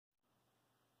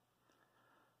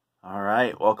All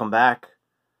right, welcome back.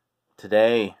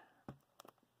 Today,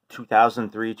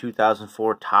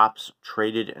 2003-2004 Topps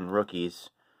traded and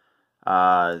rookies.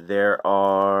 There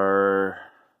are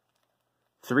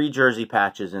 3 jersey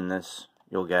patches in this.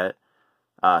 You'll get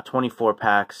 24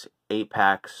 packs, 8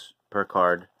 packs per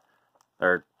card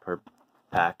or per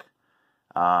pack.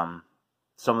 Some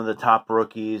of the top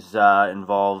rookies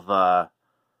involve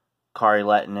Kari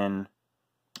Lehtinen,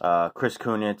 Chris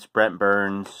Kunitz, Brent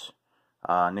Burns,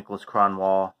 Nicholas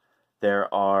Kronwall.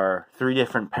 There are 3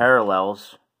 different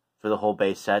parallels for the whole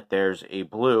base set. There's a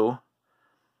blue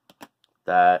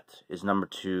that is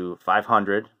numbered to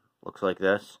 500, looks like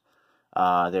this.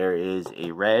 There is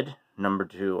a red numbered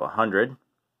to 100,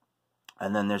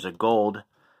 and then there's a gold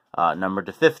numbered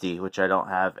to 50, which I don't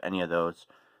have any of those.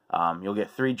 You'll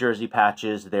get 3 jersey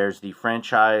patches. There's the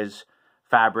franchise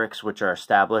fabrics, which are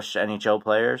established NHL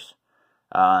players.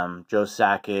 Joe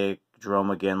Sakic, Jerome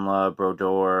McGinley,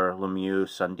 Brodeur, Lemieux,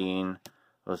 Sundin.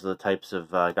 Those are the types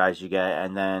of guys you get.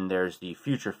 And then there's the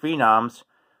future phenoms,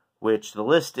 which the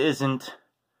list isn't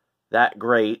that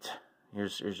great.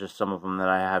 Here's just some of them that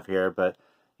I have here. But,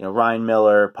 you know, Ryan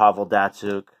Miller, Pavel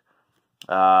Datsyuk,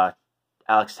 Alex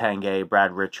Tanguay,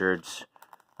 Brad Richards.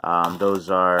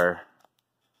 Those are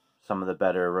some of the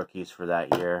better rookies for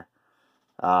that year.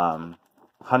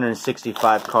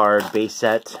 165 card base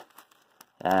set.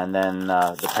 And then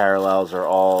the parallels are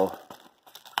all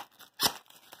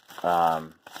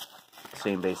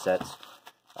same base sets.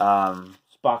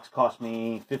 This box cost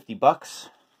me $50.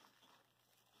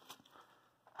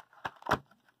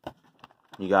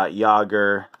 You got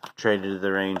Yager, traded to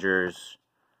the Rangers,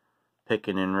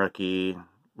 Pickanen rookie,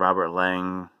 Robert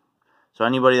Lang. So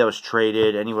anybody that was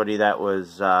traded, anybody that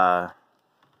was a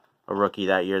rookie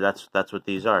that year, that's what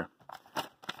these are.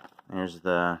 Here's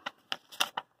the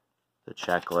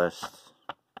checklist.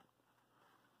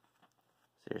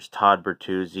 There's Todd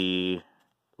Bertuzzi,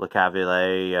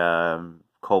 LeCavalier,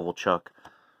 Kovalchuk.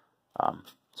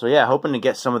 So yeah, hoping to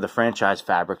get some of the franchise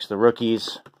fabrics. The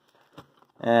rookies,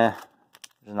 there's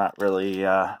not really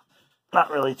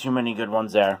too many good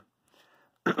ones there.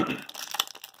 All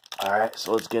right,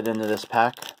 so let's get into this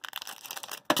pack.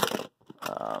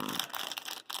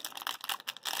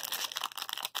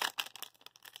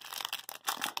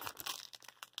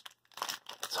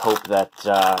 Let's hope that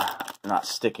not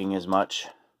sticking as much.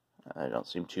 They don't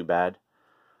seem too bad.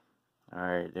 All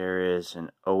right, there is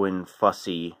an Owen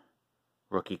Fussy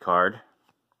rookie card.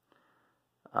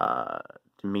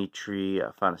 Dmitry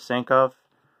Afanasenkov.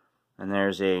 And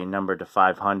there's a number to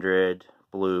 500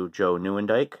 blue Joe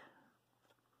Nieuwendyk.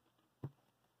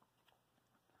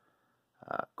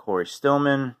 Corey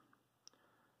Stillman.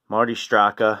 Marty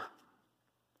Straka.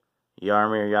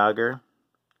 Jaromir Jagr.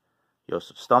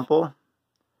 Josef Stumpel.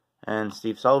 And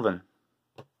Steve Sullivan.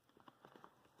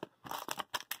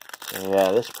 So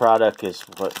yeah, this product is,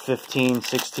 what, 15,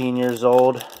 16 years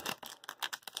old.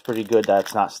 It's pretty good that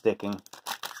it's not sticking.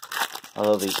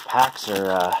 Although these packs are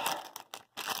a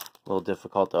little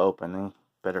difficult to open.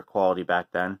 Better quality back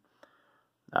then.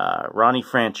 Ronnie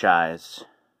Franchise.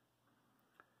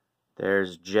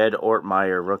 There's Jed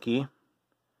Ortmeyer, rookie.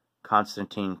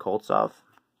 Konstantin Koltsov.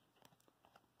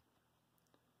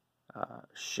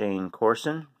 Shane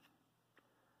Corson.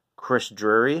 Chris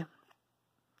Drury.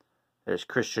 There's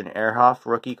Christian Ehrhoff,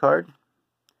 rookie card.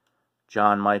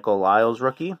 John Michael Lyles,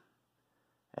 rookie.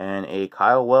 And a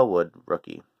Kyle Wellwood,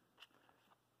 rookie.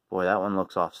 Boy, that one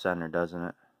looks off-center, doesn't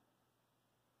it?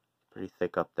 Pretty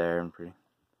thick up there and pretty...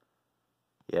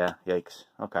 Yeah, yikes.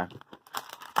 Okay.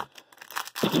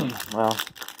 Well,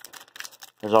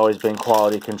 there's always been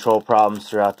quality control problems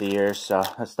throughout the years, so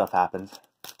that stuff happens.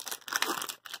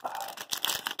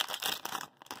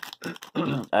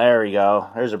 There we go.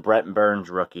 There's a Brent Burns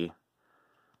rookie.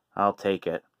 I'll take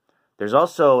it. There's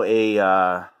also a,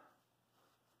 I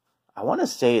want to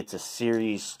say it's a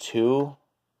Series 2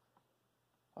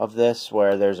 of this,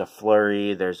 where there's a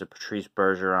Fleury, there's a Patrice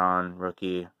Bergeron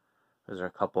rookie. There's a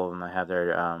couple of them I have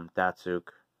there,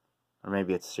 Datsyuk. Or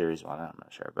maybe it's Series 1, I'm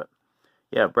not sure. But,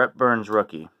 yeah, Brent Burns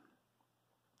rookie.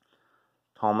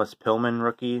 Thomas Pillman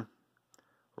rookie.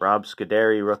 Rob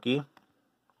Scuderi rookie.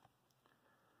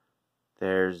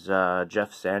 There's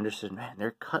Jeff Sanderson. Man,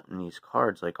 they're cutting these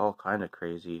cards like all kind of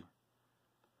crazy.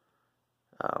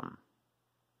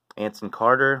 Anson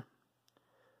Carter.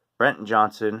 Brenton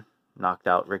Johnson. Knocked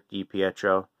out Rick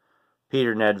DiPietro.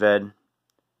 Peter Nedved.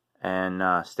 And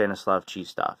Stanislav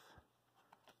Chistov.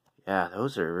 Yeah,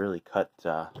 those are really cut.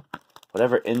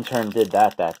 Whatever intern did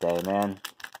that day, man.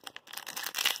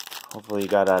 Hopefully he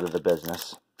got out of the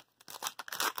business.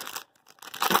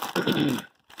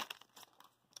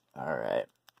 Alright.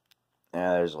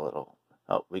 Yeah, there's a little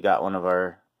Oh, we got one of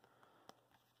our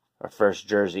first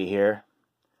jersey here.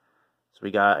 So we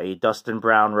got a Dustin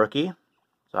Brown rookie.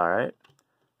 It's alright.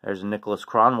 There's a Nicholas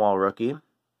Cronwall rookie.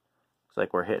 Looks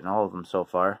like we're hitting all of them so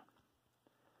far.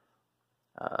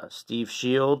 Steve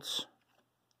Shields.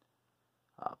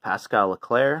 Pascal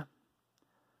Leclerc.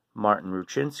 Martin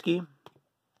Ruchinski.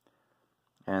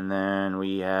 And then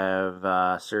we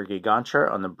have Sergei Gonchar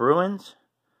on the Bruins.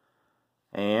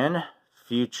 And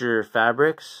Future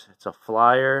Fabrics. It's a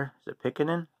flyer. Is it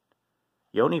Pikkinen?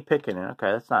 Joni Pikkinen. Okay,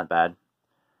 that's not bad.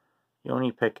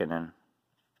 Joni Pikkinen.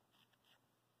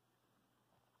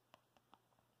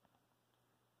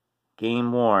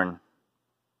 Game worn.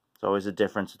 It's always a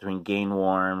difference between game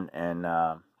worn and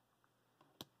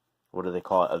what do they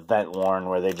call it? Event worn,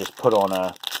 where they just put on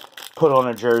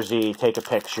a jersey, take a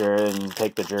picture, and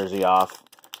take the jersey off.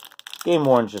 Game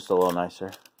worn's just a little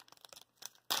nicer.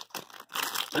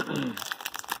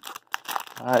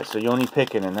 All right, so Joni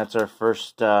Pikkinen, that's our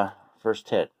first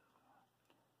hit.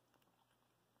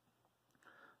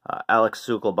 Alex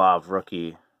Sukelbov,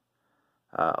 rookie.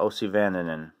 Ossi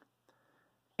Vannanen.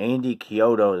 Andy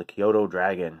Kyoto, the Kyoto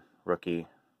Dragon, rookie.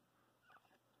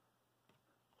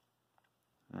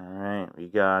 Alright, we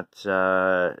got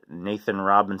Nathan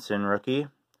Robinson, rookie.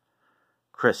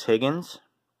 Chris Higgins.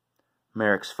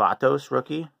 Marek Svatos,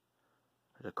 rookie.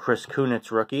 Chris Kunitz,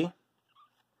 rookie.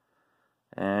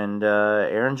 And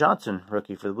Aaron Johnson,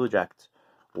 rookie for the Blue Jackets.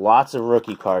 Lots of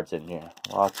rookie cards in here.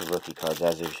 Lots of rookie cards,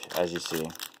 as you see.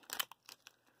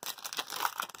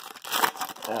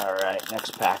 Alright,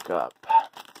 next pack up.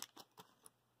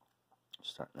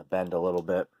 Starting to bend a little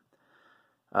bit.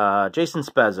 Jason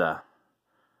Spezza.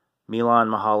 Milan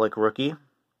Mahalik, rookie.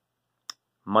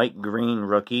 Mike Green,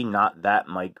 rookie. Not that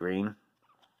Mike Green.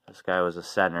 This guy was a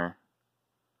center.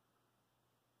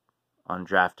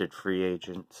 Undrafted free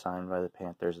agent signed by the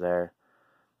Panthers there.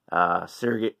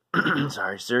 Sergei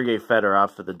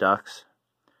Fedorov for the Ducks.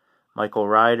 Michael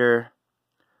Ryder.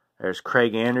 There's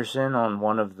Craig Anderson on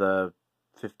one of the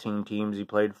 15 teams he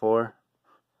played for.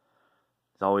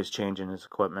 He's always changing his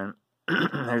equipment.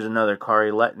 There's another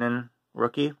Kari Lehtinen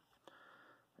rookie.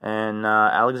 And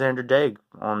Alexander Daig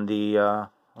on the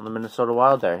Minnesota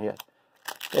Wild there. He had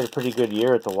a pretty good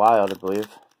year at the Wild, I believe.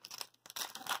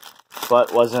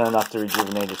 But wasn't enough to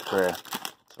rejuvenate his career.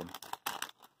 So.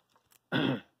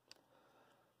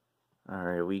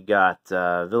 Alright, we got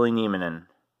Ville Nieminen.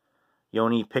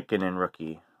 Joni Pikkinen,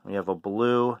 rookie. We have a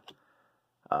blue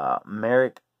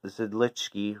Marek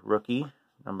Zidlichky, rookie.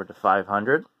 Number to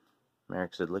 500.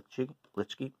 Marek Zidlichky.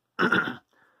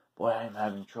 Boy, I am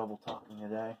having trouble talking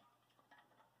today.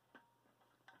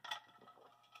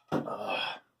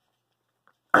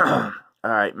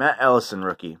 Alright, Matt Ellison,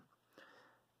 rookie.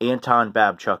 Anton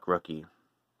Babchuk, rookie.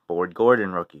 Boyd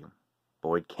Gordon, rookie.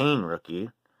 Boyd Kane,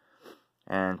 rookie.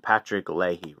 And Patrick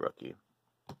Leahy, rookie.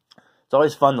 It's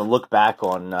always fun to look back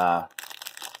on,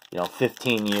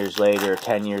 15 years later,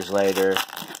 10 years later.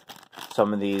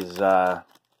 Some of these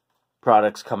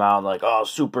products come out like, oh,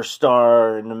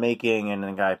 superstar in the making, and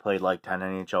the guy played like 10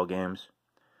 NHL games.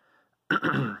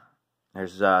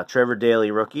 There's Trevor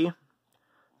Daley, rookie.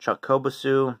 Chuck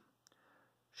Kobasu.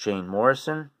 Shane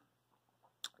Morrison.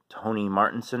 Tony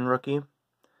Martinson, rookie.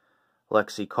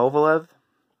 Alexei Kovalev.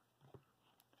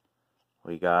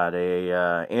 We got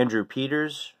a Andrew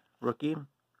Peters, rookie.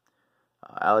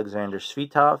 Alexander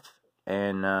Svitov.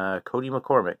 And Cody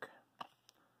McCormick.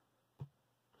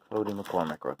 Cody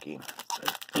McCormick, rookie.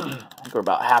 I think we're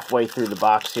about halfway through the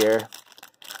box here.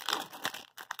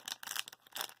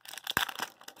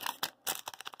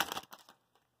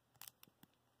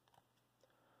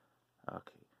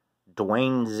 Okay.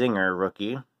 Dwayne Zinger,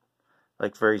 rookie.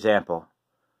 Like, for example,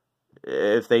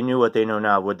 if they knew what they know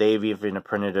now, would they have even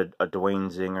printed a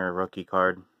Dwayne Zinger rookie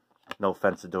card? No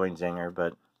offense to Dwayne Zinger,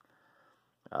 but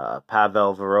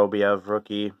Pavel Vorobiev,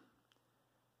 rookie.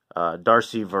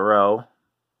 Darcy Verreau,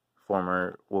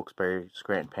 former Wilkes-Barre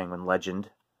Scranton Penguin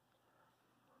legend.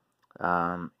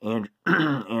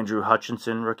 Andrew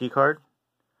Hutchinson, rookie card.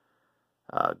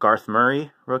 Garth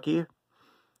Murray, rookie.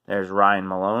 There's Ryan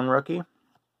Malone, rookie.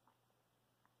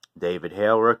 David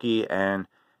Hale, rookie. And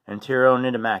Antero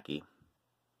Niittymaki,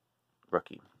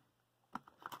 rookie.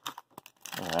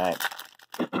 Alright.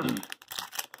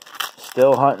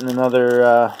 Still hunting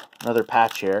another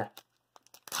patch here.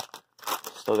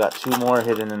 Still got two more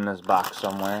hidden in this box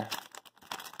somewhere.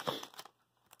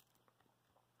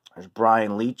 There's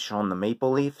Brian Leach on the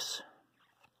Maple Leafs.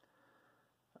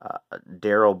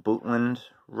 Daryl Bootland,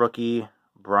 rookie.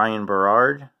 Brian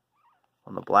Berard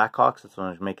on the Blackhawks. That's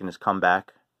when he's making his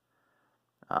comeback.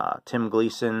 Tim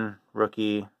Gleason,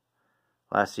 rookie.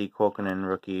 Lassi Kuokkanen,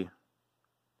 rookie.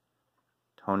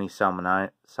 Tony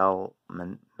Salmoninen,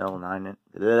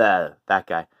 that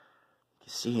guy. You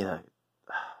see the,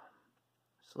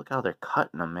 just look how they're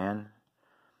cutting them, man.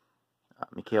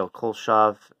 Mikhail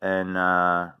Kulshov and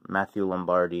Matthew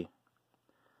Lombardi.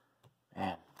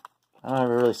 Man, I don't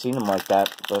ever really seen them like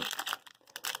that, but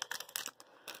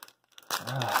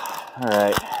all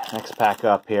right, next pack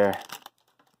up here.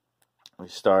 We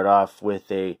start off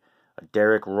with a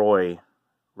Derek Roy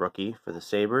rookie for the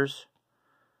Sabres,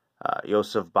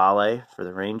 Josef Bale for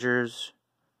the Rangers,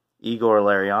 Igor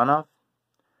Larionov,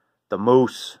 the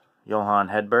Moose, Johan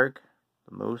Hedberg,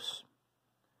 the Moose,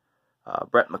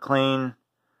 Brett McLean,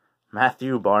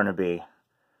 Matthew Barnaby,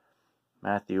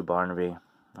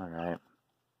 all right,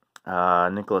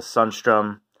 Nicholas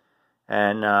Sundstrom,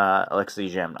 and Alexei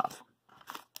Zhamnov.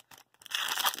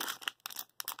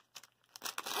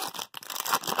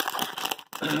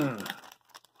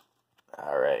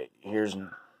 All right, here's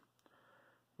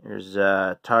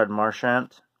Tard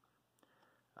Marchant,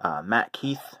 Matt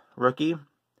Keith, rookie,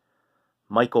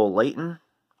 Michael Leighton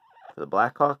for the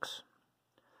Blackhawks,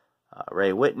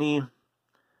 Ray Whitney,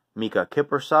 Mika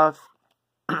Kiprusoff,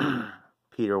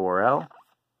 Peter Worrell,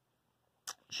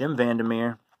 Jim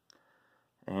Vandermeer,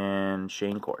 and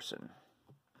Shane Corson.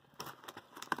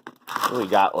 What do we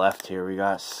got left here? We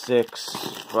got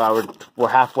 6. Well, we're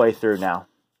halfway through now.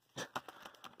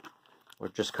 We're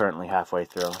just currently halfway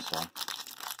through, so.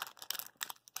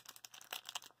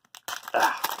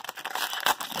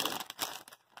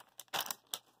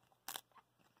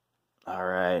 All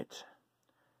right.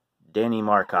 Danny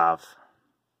Markov.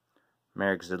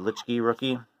 Marek Zidlichky,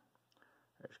 rookie.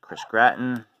 There's Chris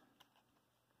Gratton.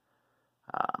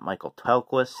 Michael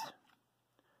Tellquist.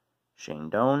 Shane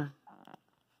Doan.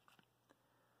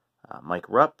 Mike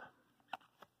Rupp.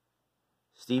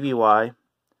 Stevie Y.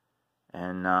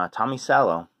 And Tommy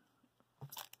Salo.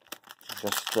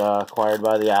 Just acquired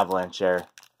by the Avalanche there.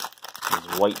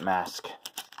 His white mask.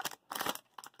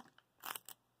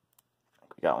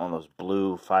 We got one of those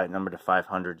blue number to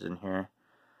 500s in here.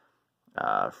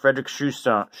 Frederick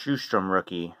Sjustrom,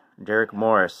 rookie. Derek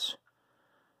Morris.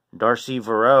 Darcy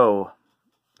Verreau,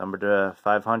 number to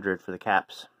 500 for the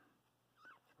Caps.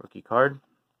 Rookie card.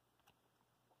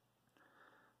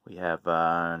 We have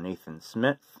Nathan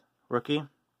Smith, rookie.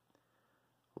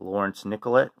 Lawrence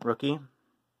Nicolette, rookie.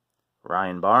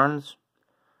 Ryan Barnes.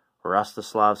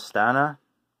 Rostislav Stana.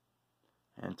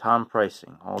 And Tom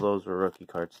Pricing. All those were rookie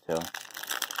cards too.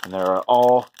 And they're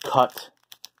all cut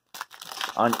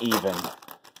uneven. It's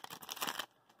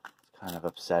kind of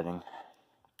upsetting.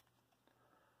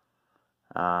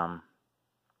 Valeri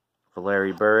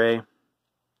Bure.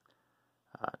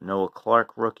 Noah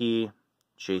Clark, rookie.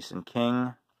 Jason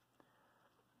King.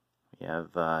 We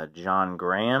have John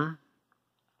Graham.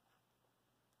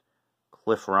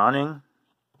 Cliff Ronning.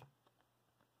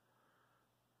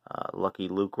 Lucky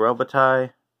Luke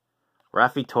Robitaille.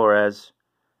 Raffi Torres.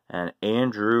 And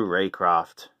Andrew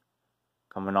Raycroft.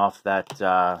 Coming off that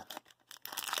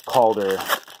Calder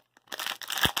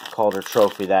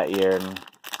trophy that year. And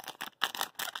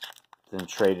then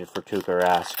traded for Tuukka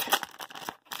Rask.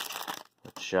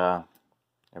 Which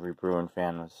every Bruin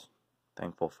fan was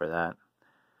thankful for that.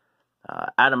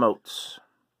 Adam Oates.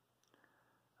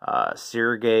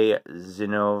 Sergei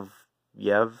Zinoviev.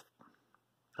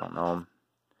 Don't know him.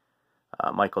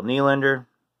 Michael Nylander.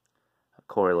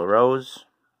 Corey LaRose.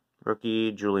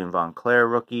 Rookie. Julian Von Clare,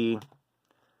 rookie.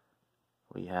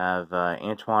 We have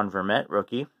Antoine Vermette,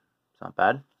 rookie. It's not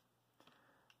bad.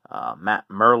 Matt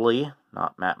Murley.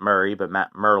 Not Matt Murray, but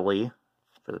Matt Murley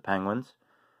for the Penguins.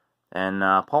 And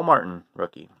Paul Martin,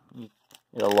 rookie. He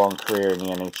had a long career in the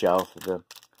NHL for the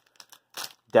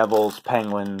Devils,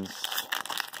 Penguins,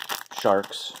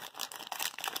 Sharks.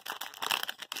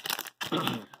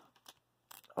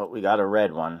 Oh, we got a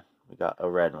red one. All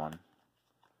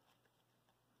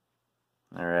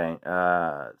right.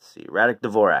 Let's see. Radek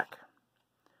Dvorak.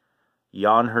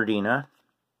 Jan Hrdina.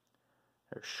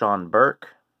 There's Sean Burke.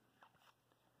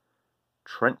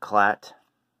 Trent Klatt.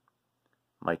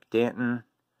 Mike Danton.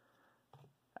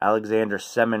 Alexander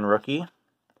Semin, rookie.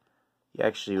 He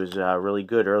actually was really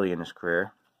good early in his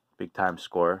career. Big time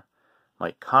scorer.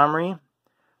 Mike Comrie.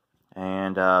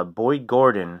 And Boyd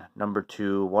Gordon, number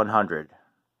to 100.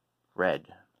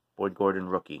 Red. Boyd Gordon,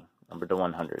 rookie. Number to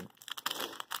 100.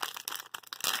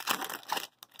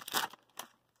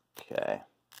 Okay.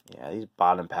 Yeah, these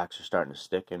bottom packs are starting to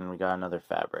stick, and we got another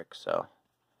fabric, so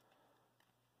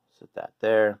set that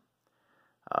there.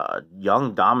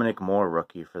 Young Dominic Moore,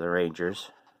 rookie for the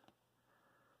Rangers.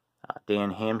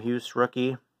 Dan Hamhuis,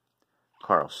 rookie.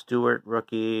 Carl Stewart,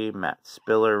 rookie. Matt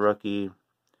Spiller, rookie.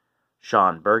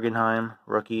 Sean Bergenheim,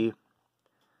 rookie.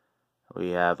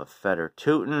 We have a Feder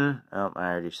Tootin. Oh,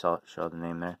 I already showed the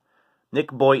name there.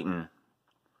 Nick Boynton.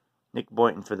 Nick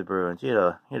Boynton for the Bruins. He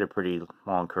had a pretty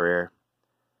long career.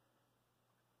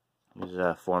 He was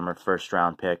a former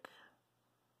first-round pick.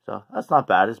 So, that's not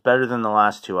bad. It's better than the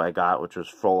last two I got, which was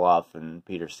Frolov and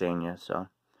Peter Stania. So,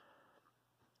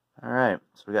 alright.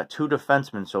 So, we got 2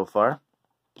 defensemen so far.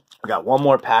 We got 1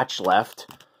 more patch left.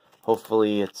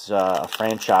 Hopefully, it's a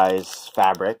franchise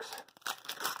fabrics.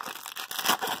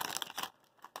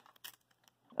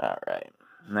 Alright.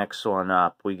 Next one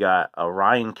up, we got a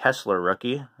Ryan Kesler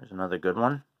rookie. There's another good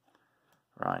one.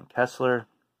 Ryan Kesler.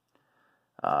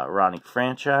 Ronnie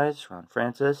Franchise, Ron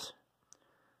Francis.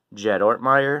 Jed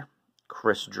Ortmeyer.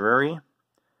 Chris Drury.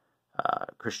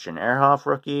 Christian Ehrhoff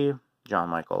rookie. John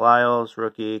Michael Lyles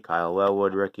rookie. Kyle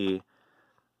Wellwood rookie.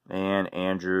 And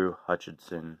Andrew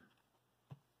Hutchinson.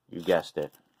 You guessed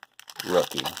it.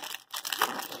 Rookie.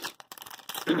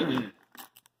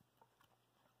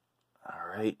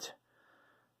 Alright.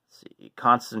 See,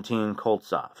 Konstantin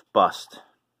Koltsov, bust.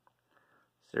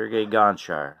 Sergei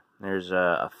Gonchar. There's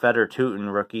a Feder Tootin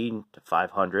rookie to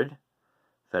 500.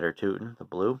 Feder Tootin, the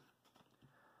blue.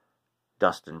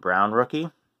 Dustin Brown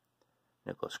rookie.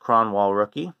 Nicholas Kronwall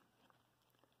rookie.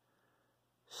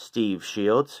 Steve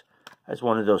Shields. That's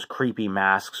one of those creepy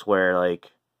masks where,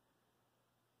 like,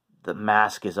 the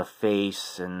mask is a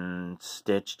face and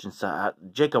stitched and stuff.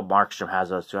 Jacob Markstrom has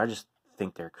those too. I just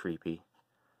think they're creepy.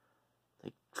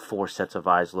 Like 4 sets of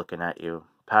eyes looking at you.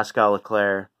 Pascal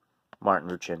Leclerc, Martin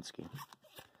Ruchinski.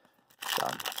 So,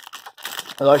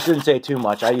 although I shouldn't say too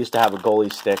much. I used to have a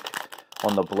goalie stick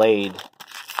on the blade.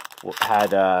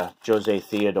 Had Jose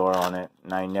Theodore on it.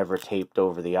 And I never taped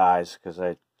over the eyes because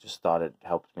I just thought it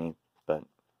helped me. But,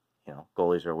 you know,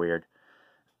 goalies are weird.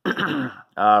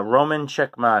 Roman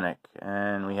Czechmanek.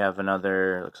 And we have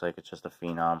another, looks like it's just a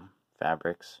Phenom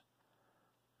Fabrics.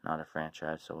 Not a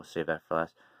franchise, so we'll save that for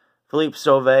last. Philippe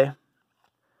Sauve.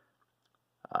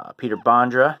 Peter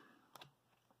Bondra.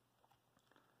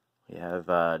 We have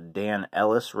Dan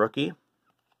Ellis, rookie.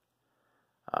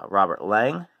 Robert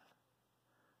Lang.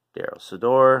 Daryl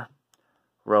Sador.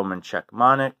 Roman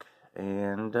Czechmanek.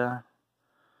 And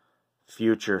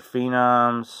future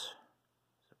Phenoms.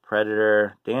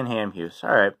 Predator. Dan Hamhuis.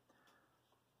 Alright.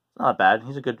 Not bad. He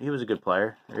was a good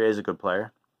player. He is a good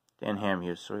player. Dan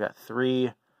Hamhuis. So we got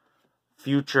 3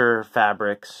 future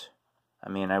fabrics. I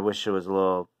mean, I wish it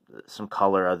was some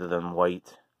color other than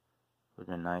white. Would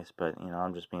have been nice, but, you know,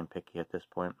 I'm just being picky at this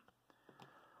point.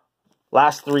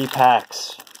 Last 3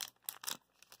 packs.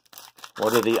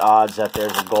 What are the odds that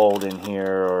there's a gold in here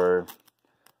or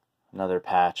another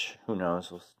patch? Who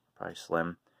knows? Probably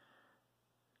slim.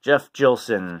 Jeff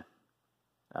Gilson.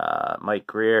 Mike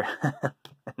Greer.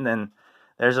 And then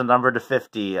there's a number to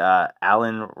 50.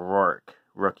 Alan Rourke,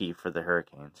 rookie for the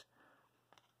Hurricanes.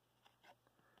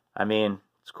 I mean,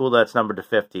 it's cool that it's numbered to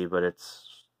 50, but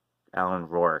it's Alan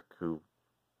Rourke, who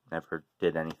never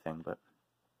did anything. But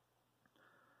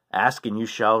ask and you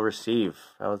shall receive.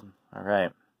 That was all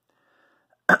right.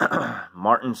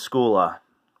 Martin Skula.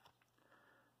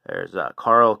 There's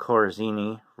Carl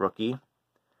Corazzini, rookie.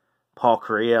 Paul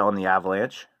Correa on the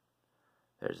Avalanche.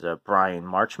 There's Brian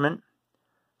Marchment.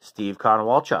 Steve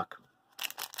Konowalchuk.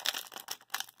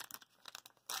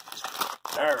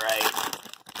 All right.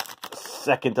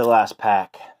 Second to last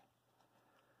pack.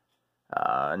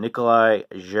 Nikolai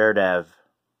Zherdev,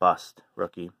 bust,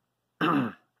 rookie.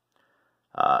 Trent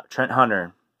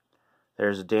Hunter.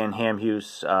 There's Dan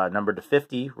Hamhuis, numbered to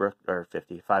 50, or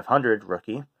 500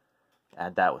 rookie.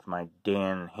 Add that with my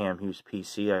Dan Hamhuis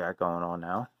PC I got going on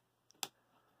now.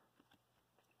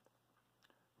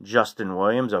 Justin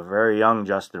Williams, a very young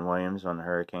Justin Williams on the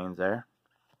Hurricanes there.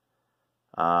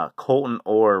 Colton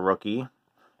Orr, rookie.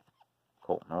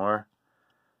 Colton Orr.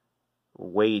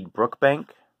 Wade Brookbank.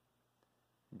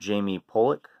 Jamie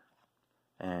Pollock.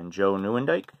 And Joe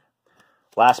Nieuwendyk.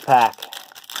 Last pack.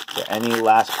 Is there any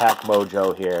last pack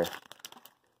mojo here?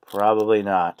 Probably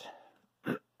not.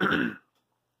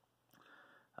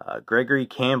 Gregory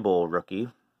Campbell, rookie.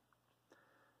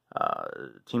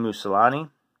 Teemu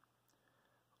Selanne.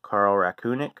 Carl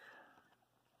Rakunik.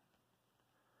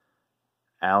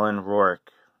 Alan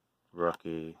Rourke,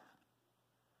 rookie.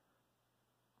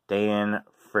 Dan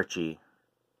Fritchie,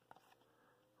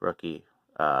 rookie.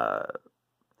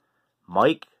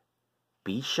 Mike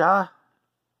Bisha?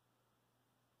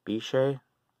 Bishay?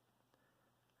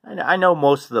 I know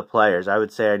most of the players. I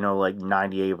would say I know like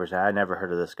 98%. I never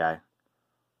heard of this guy.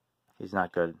 He's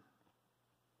not good.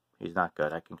 He's not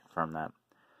good. I can confirm that.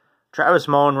 Travis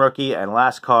Moen, rookie. And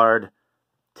last card,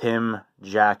 Tim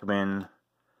Jackman,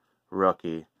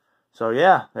 rookie. So,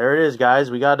 yeah, there it is,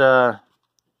 guys. We got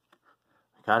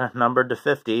kind of numbered to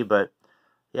 50, but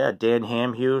yeah, Dan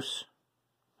Hamhuis,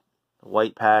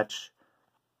 white patch,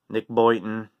 Nick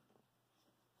Boynton,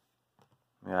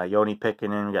 Yoni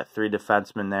Pikkinen. We got 3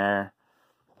 defensemen there.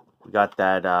 We got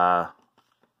that,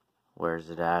 where is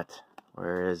it at?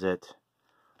 Where is it?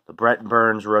 The Brent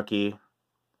Burns rookie.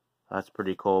 That's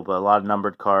pretty cool, but a lot of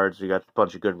numbered cards. We got a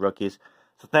bunch of good rookies.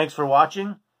 So thanks for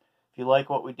watching. If you like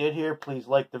what we did here, please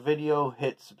like the video.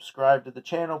 Hit subscribe to the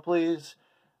channel, please.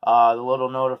 The little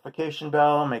notification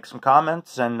bell. Make some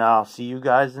comments, and I'll see you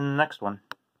guys in the next one.